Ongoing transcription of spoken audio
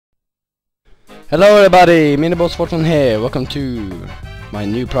Hello everybody, Miniboss Fortune here. Welcome to my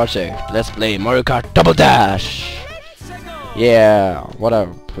new project. Let's play Mario Kart Double Dash. Yeah,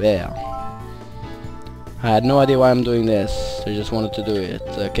 whatever. Yeah. I had no idea why I'm doing this. I just wanted to do it.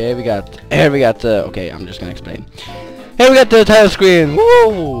 Okay, okay, I'm just gonna explain. Here we got the title screen.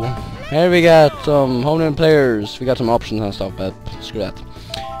 Woo! Here we got some home players. We got some options and stuff, but screw that.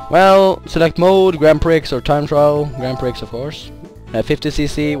 Well, select mode, Grand Prix or time trial. Grand Prix, of course.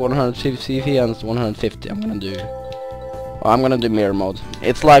 50cc, 150cc, and 150. I'm gonna do mirror mode.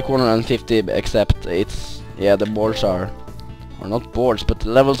 It's like 150, except it's the boards are, or not boards, but the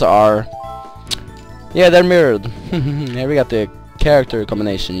levels are. Yeah, they're mirrored. Here we got the character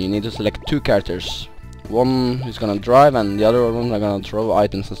combination. You need to select two characters. One who's gonna drive, and the other one are gonna throw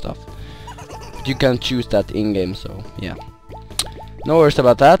items and stuff. But you can choose that in game, so yeah. No worries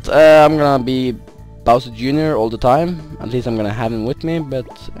about that. I'm gonna be Bowser Jr. all the time. At least I'm gonna have him with me, but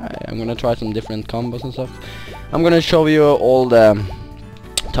I'm gonna try some different combos and stuff. I'm gonna show you all the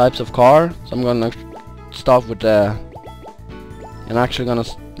types of car. So I'm gonna start with the. I'm actually gonna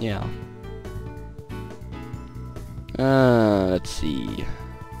let's see.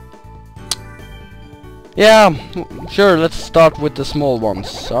 Yeah, sure. Let's start with the small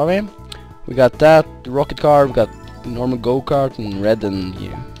ones. Are we? We got that rocket car. We got normal go-kart in red and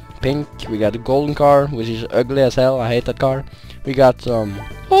pink. We got a golden car, which is ugly as hell. I hate that car. We got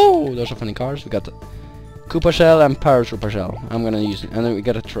oh, those are funny cars. We got the Koopa shell and Paratrooper shell. I'm gonna use it, and then we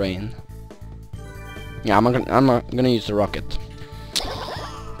got a train. Yeah, I'm not gonna use the rocket.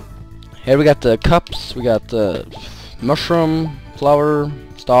 Here we got the cups. We got the mushroom, flower,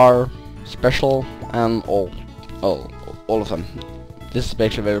 star, special, and all of them. This is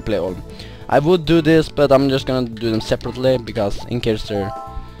basically where we play all. I would do this, but I'm just gonna do them separately because in case there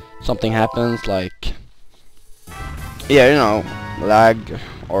something happens, like lag,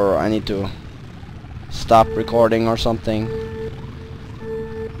 or I need to stop recording or something.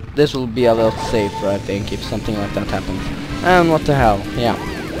 This will be a little safer, I think, if something like that happens. And what the hell, yeah.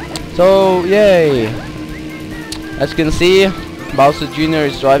 So yay! As you can see, Bowser Jr.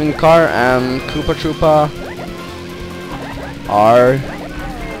 is driving the car, and Koopa Troopa are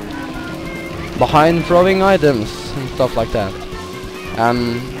behind throwing items and stuff like that.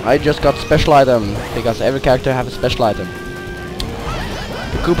 I just got special item because every character have a special item.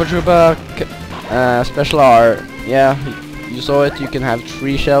 The Koopa Troopa special are, you saw it, you can have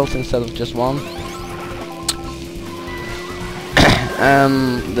 3 shells instead of just 1.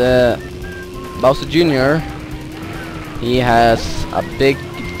 The Bowser Jr., he has a big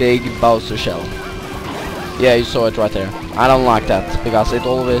Bowser shell. Yeah, you saw it right there. I don't like that because it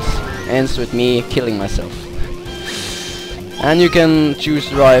always ends with me killing myself. And you can choose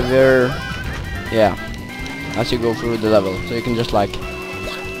driver, as you go through the level. So you can just like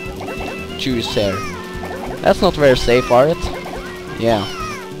choose here. That's not very safe, are it? Yeah,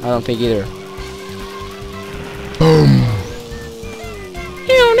 I don't think either. Boom!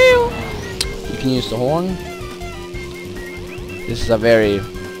 You can use the horn. This is a very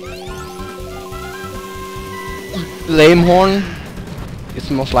lame horn. It's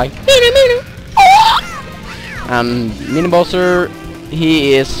most like Mini Bowser,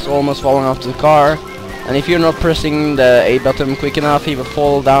 he is almost falling off the car, and if you're not pressing the A button quick enough, he will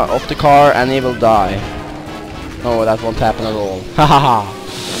fall down off the car and he will die. No, that won't happen at all. Hahaha.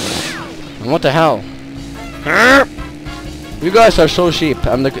 And what the hell? You guys are so cheap,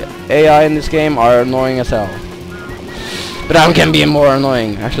 and the AI in this game are annoying as hell. But I can be more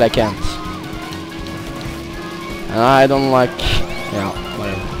annoying. Actually, I can't. And I don't like.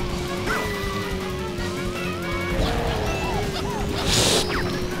 Whatever.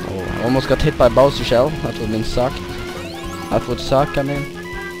 Oh, I almost got hit by Bowser shell. That would mean suck. That would suck, I mean.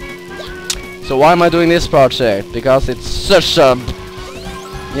 So why am I doing this project? Because it's such a.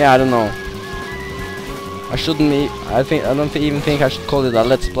 I don't know. I shouldn't be. I don't even think I should call it a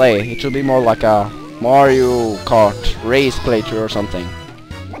let's play. It should be more like a Mario Kart race playthrough or something.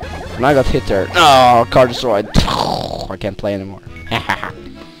 And I got hit there. Oh, car destroyed. I can't play anymore.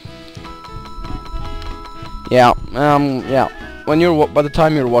 By the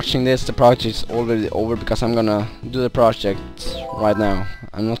time you're watching this, the project is already over because I'm gonna do the project right now.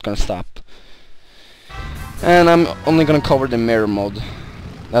 I'm not gonna stop. And I'm only gonna cover the mirror mode.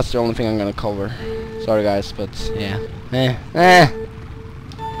 That's the only thing I'm gonna cover. Sorry guys, but yeah.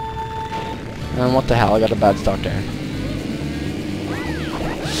 And what the hell, I got a bad start there.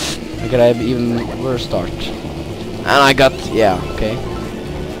 I could have even worse start. And I got, okay.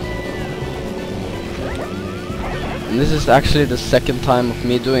 And this is actually the second time of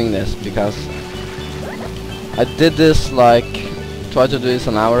me doing this, because I did this tried to do this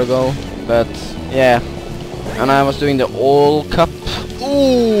an hour ago, But yeah, and I was doing the all cup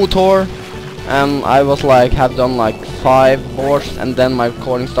tour, and I was like have done like 5 boards, and then my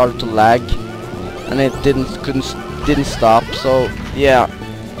recording started to lag, and it didn't stop. So yeah,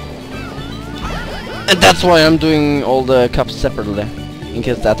 and that's why I'm doing all the cups separately, in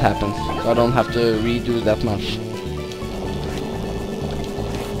case that happens, so I don't have to redo that much.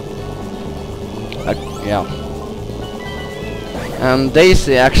 Yeah. And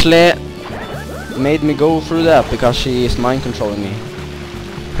Daisy actually made me go through that because she is mind controlling me.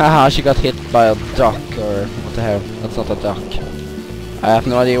 Haha, she got hit by a duck, or what the hell? That's not a duck. I have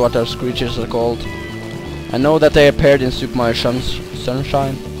no idea what those creatures are called. I know that they appeared in Super Mario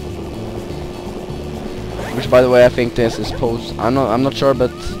Sunshine. Which, by the way, I think this is supposed... I'm not sure,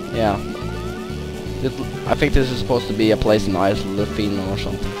 but yeah. I think this is supposed to be a place in Iceland or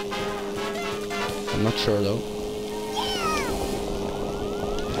something. I'm not sure though.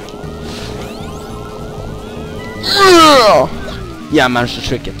 Yeah, I managed to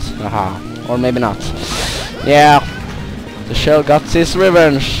trick it. Aha. Or maybe not. Yeah. The shell got his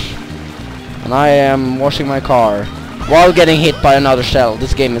revenge. And I am washing my car while getting hit by another shell.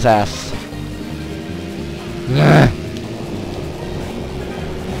 This game is ass.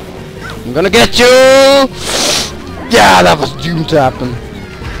 I'm gonna get you! Yeah, that was doomed to happen.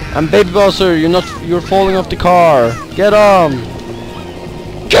 And Baby Bowser, you're falling off the car. Get on!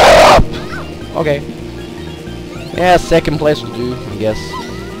 Get up! Okay. Yeah, second place will do, I guess.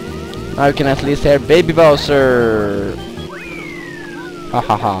 Now you can at least hear Baby Bowser. Ha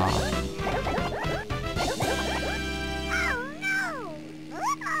ha ha.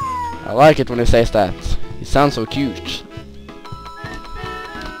 I like it when he says that. He sounds so cute.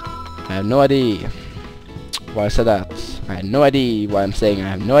 I have no idea why I said that. I have no idea why I'm saying I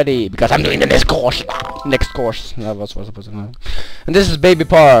have no idea, because I'm doing the next course. Next course. That was what I was supposed to know. And this is Baby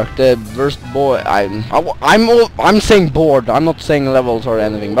Park, the worst boy. I'm saying bored. I'm not saying levels or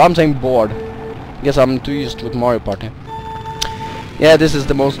anything, but I'm saying bored. I guess I'm too used with Mario Party. Yeah, this is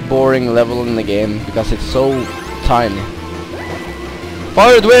the most boring level in the game because it's so tiny.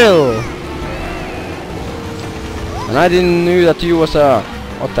 Fire at will! And I didn't knew that you was a...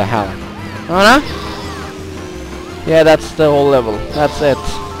 What the hell? Huh? Yeah, that's the whole level. That's it.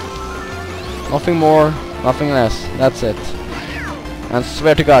 Nothing more, nothing less. That's it. And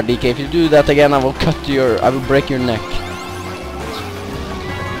swear to God, DK, if you do that again, I will I will break your neck.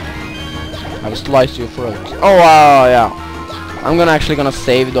 I will slice your throat. Oh wow, yeah. I'm actually gonna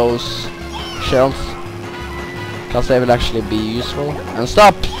save those shells, because they will actually be useful. And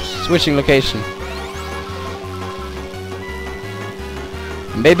stop switching location.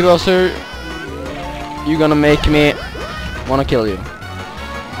 Baby Bowser, you're gonna make me wanna kill you.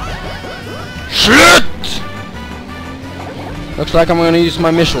 Shit! Looks like I'm gonna use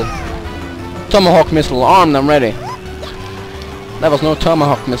my missile. Tomahawk missile, armed and ready. That was no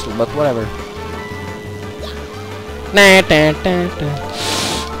tomahawk missile, but whatever. That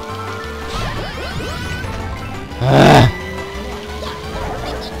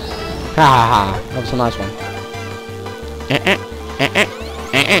was a nice one.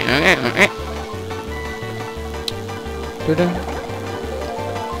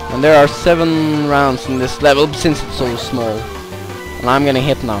 And there are 7 rounds in this level since it's so small. And I'm getting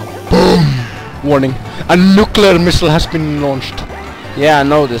hit now. Boom! Warning. A nuclear missile has been launched. Yeah, I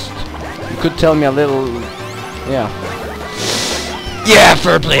noticed. You could tell me a little... Yeah. Yeah,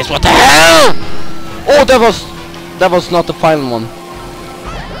 third place. What the hell? Oh, that was not the final one.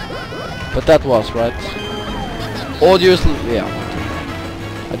 But that was, right? Audio is... Yeah.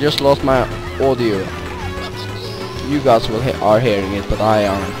 I just lost my audio. You guys are hearing it, but I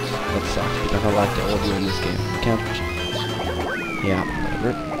aren't. That sucks, because I like the audio in this game. Can't... Yeah,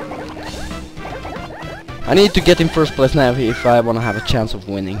 whatever. I need to get in first place now if I want to have a chance of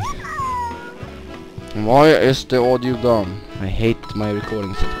winning. And why is the audio gone? I hate my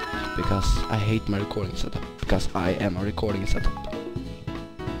recording setup. Because I hate my recording setup. Because I am a recording setup.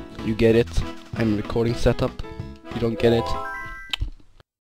 You get it? I'm a recording setup. You don't get it?